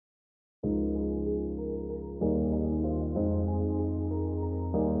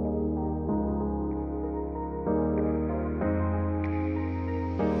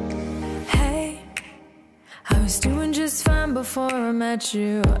before I met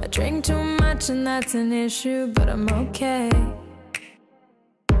you. I drink too much and that's an issue, but I'm okay.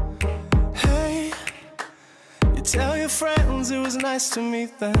 Hey, you tell your friends it was nice to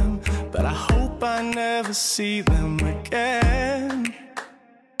meet them, but I hope I never see them again.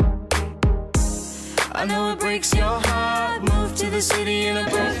 I know it breaks your heart. Moved to the city in a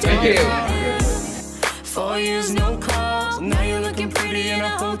birthday car. 4 years no calls. Now you're looking pretty in a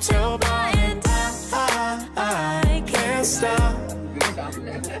hotel bar, and I can't stop.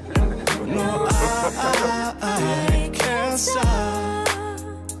 No, I can't stop.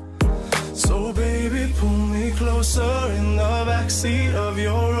 So baby, pull me closer in the backseat of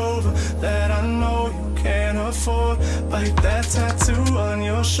your Rover that I know you can't afford. Bite that tattoo on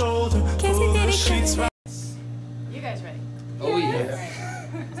your shoulder. Pull the sheets right. You guys ready? Oh yeah. Right.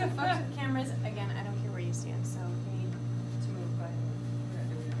 So folks with cameras, again, I don't care where you stand, so you need to move, but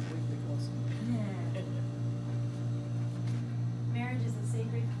marriage is a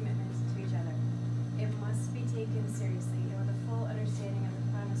sacred commitment to each other. It must be taken seriously and with a full understanding of the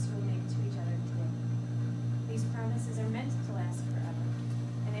promise we make to each other today. These promises are meant to last forever,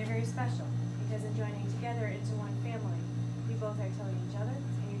 and they're very special because in joining together into one family, you both are telling each other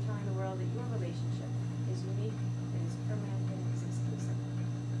and you're telling the world that your relationship is unique, it is permanent, and it is exclusive.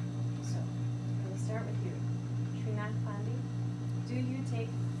 So, we'll start with you. Srinath and do you take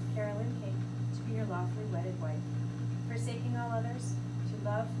Carolyn Cake to be your lawfully wedded wife, forsaking all others, to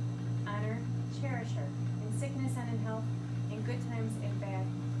love, honor, cherish her, in sickness and in health, in good times and bad,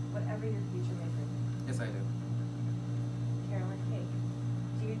 whatever your future may bring? Yes, I do. Carolyn Cake,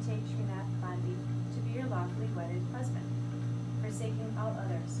 do you take Srinath and to be your lawfully wedded husband, forsaking all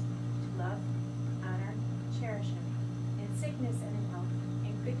others, to love, honor, cherish him, in sickness and in health,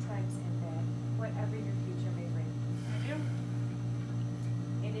 in good times and bad, whatever your future may bring? I do.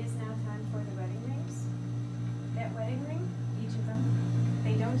 It is now time for the wedding rings. That wedding ring, each of them,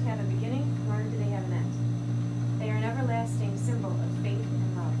 they don't have a beginning, nor do they have an end. They are an everlasting symbol of faith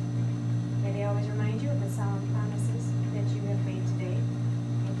and love. May they always remind you of the solemn promises that you have made today,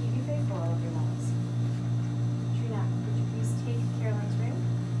 and keep you faithful all of your lives. Srinath, would you please take Carolyn's ring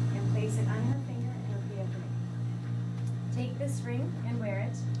and place it on her finger and repeat after me? Take this ring and wear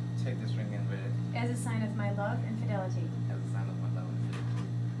it Take this ring and wear it as a sign of my love and fidelity. as a sign of my love and fidelity.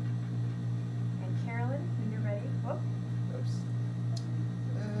 And Carolyn, when you're ready, whoop. Oops.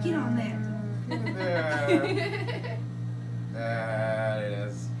 Get on there. There it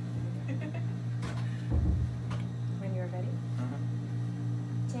is. When you're ready,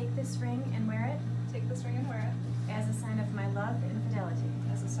 take this ring and wear it Take this ring and wear it as a sign of my love and fidelity.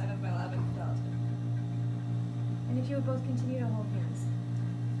 as a sign of my love and fidelity. And if you would both continue to hold hands.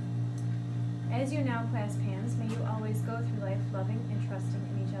 As you now clasp hands, may you always go through life loving and trusting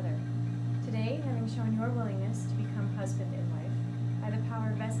in each other. Today, having shown your willingness to become husband and wife, by the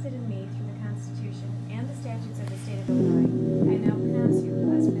power vested in me through the Constitution and the statutes of the state of Illinois, I now pronounce you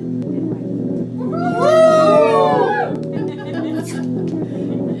husband and wife.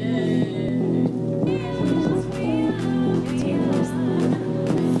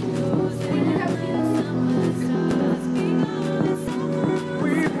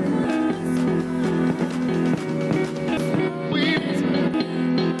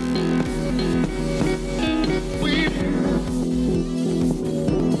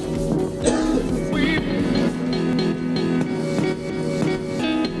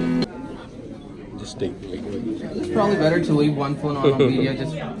 It's probably better to leave one phone on video,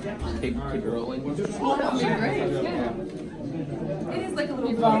 just keep it rolling. Great, yeah. It is like a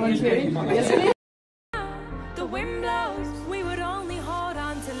little voluntary. Yes, it is. The wind blows, we would only hold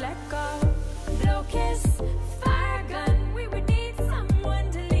on to let go. Blow kiss, fire gun, we would need someone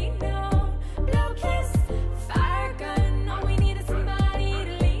to lean on. Blow kiss, fire gun, all we need is somebody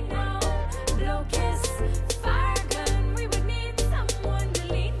to lean on. Blow kiss, fire gun, we would need someone to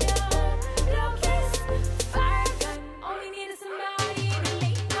lean on. Blow kiss, fire gun, all we need is somebody to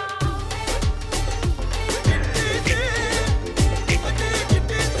lean on.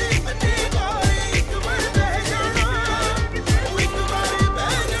 I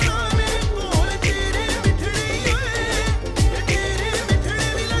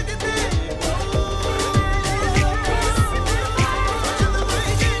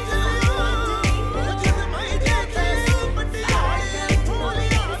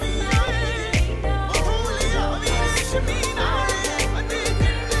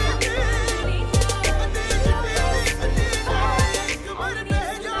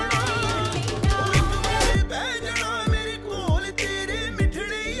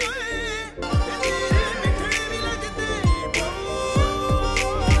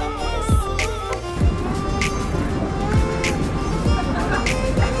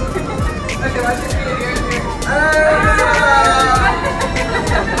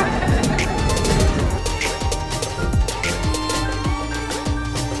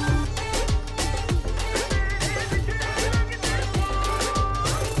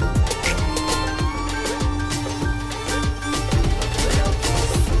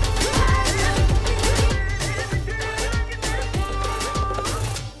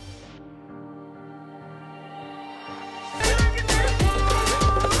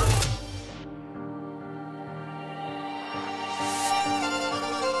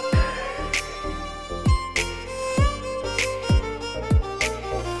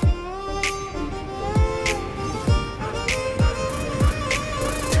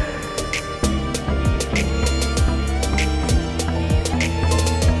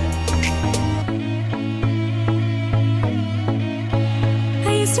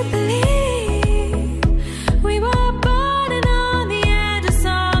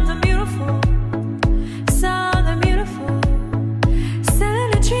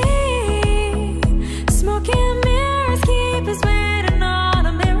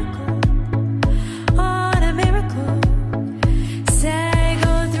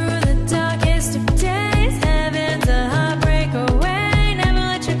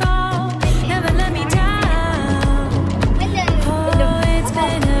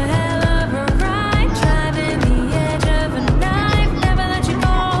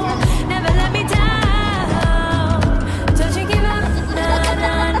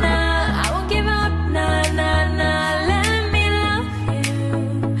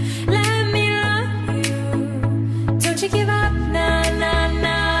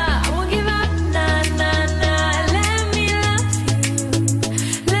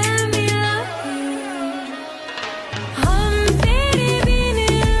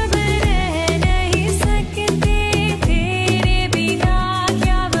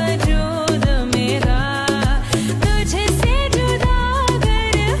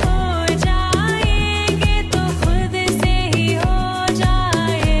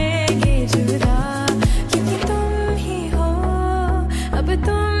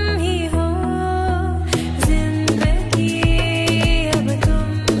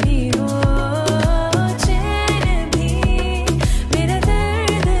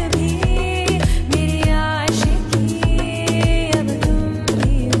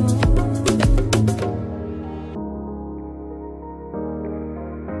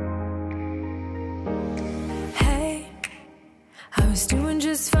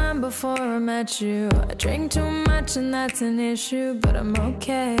before I met you. I drink too much and that's an issue, but I'm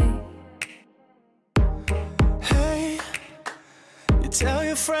okay. Hey, you tell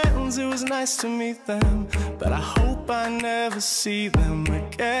your friends it was nice to meet them, but I hope I never see them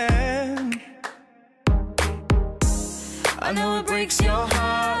again. I know it breaks your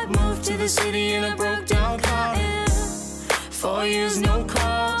heart. Moved to the city in a broke down car. 4 years, no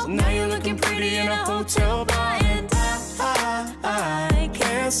calls. Now you're looking pretty in a hotel bar. And I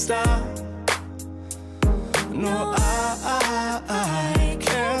can't stop. No, I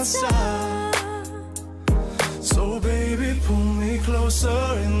can't stop. So baby, pull me closer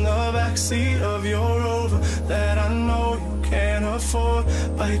in the backseat of your Rover that I know you can't afford.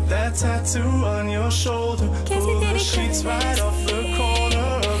 Bite that tattoo on your shoulder. Pull the sheets right off the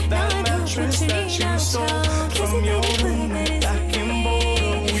corner of that mattress that you stole from your roommate back in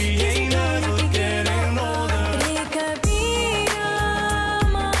Boulder. We ain't ever getting older.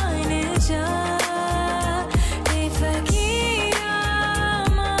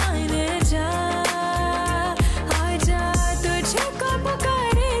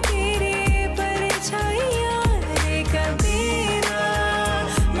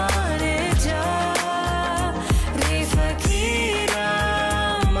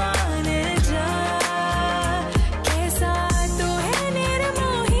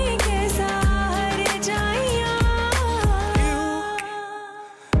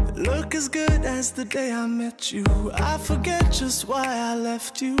 The day I met you, I forget just why I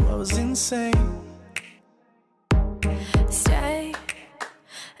left you. I was insane. Stay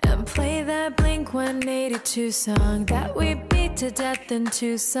and play that Blink-182 song that we beat to death in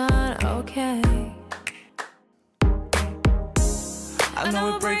Tucson. Okay. I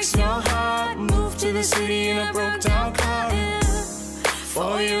know it breaks your heart. Moved to the city in a broke down car.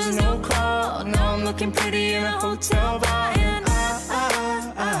 4 years, no call. Now I'm looking pretty in a hotel bar. And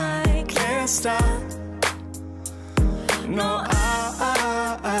I can't stop. No,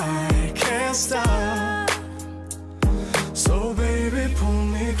 I can't stop. So baby, pull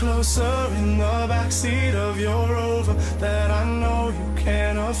me closer in the backseat of your Rover that I know you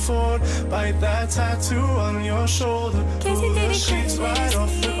can't afford. Bite that tattoo on your shoulder. Pull the sheets right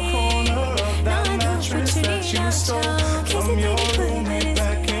off the corner of that mattress that you stole from your roommate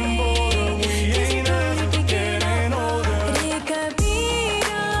back in Boulder. We ain't ever getting older.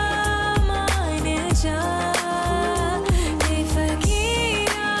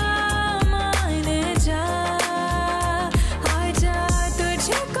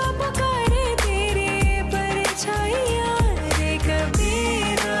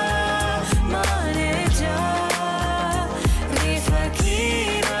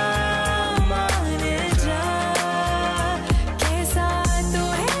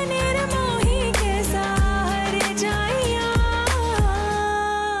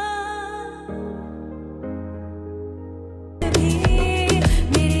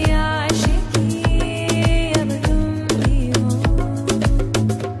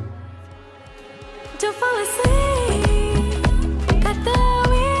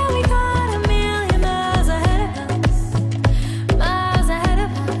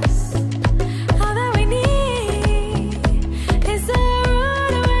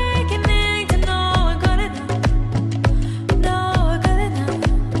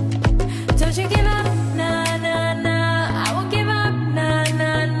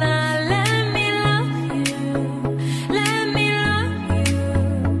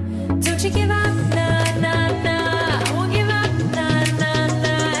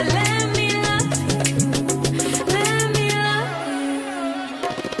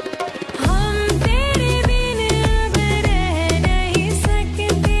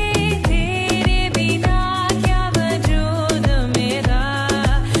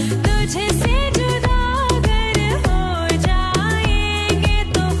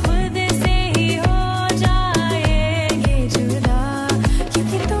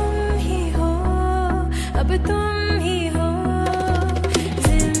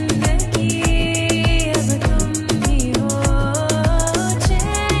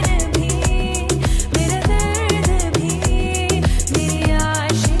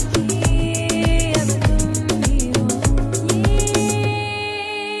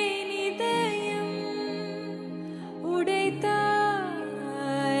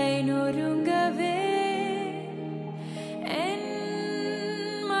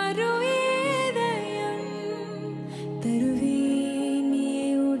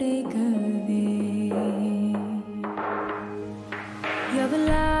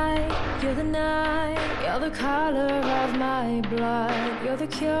 You're the color of my blood. You're the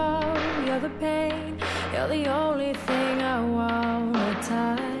cure, you're the pain. You're the only thing I wanna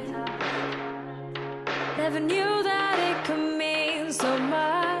touch. never knew that it could mean so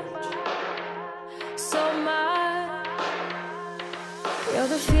much, so much. You're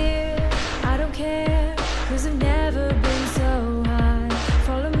the fear, I don't care, 'cause I've never been so high.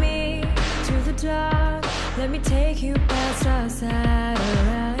 Follow me to the dark, let me take you past our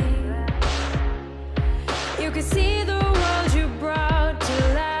satellite. You can see the world you brought to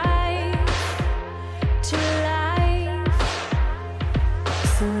life, to life.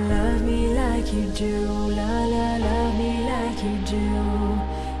 So love me like you do, la la, love me like you do.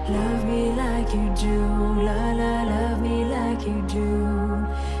 Love me like you do, la la, love me like you do.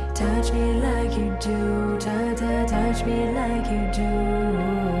 Touch me like you do, touch me like you do.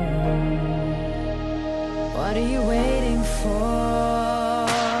 What are you waiting for?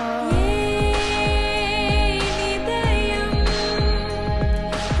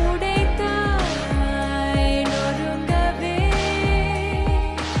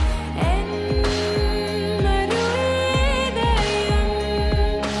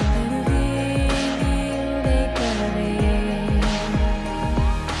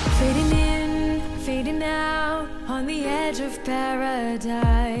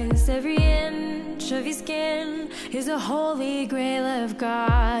 Paradise, every inch of your skin is a holy grail I've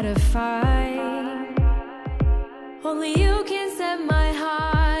gotta find. Only you can set my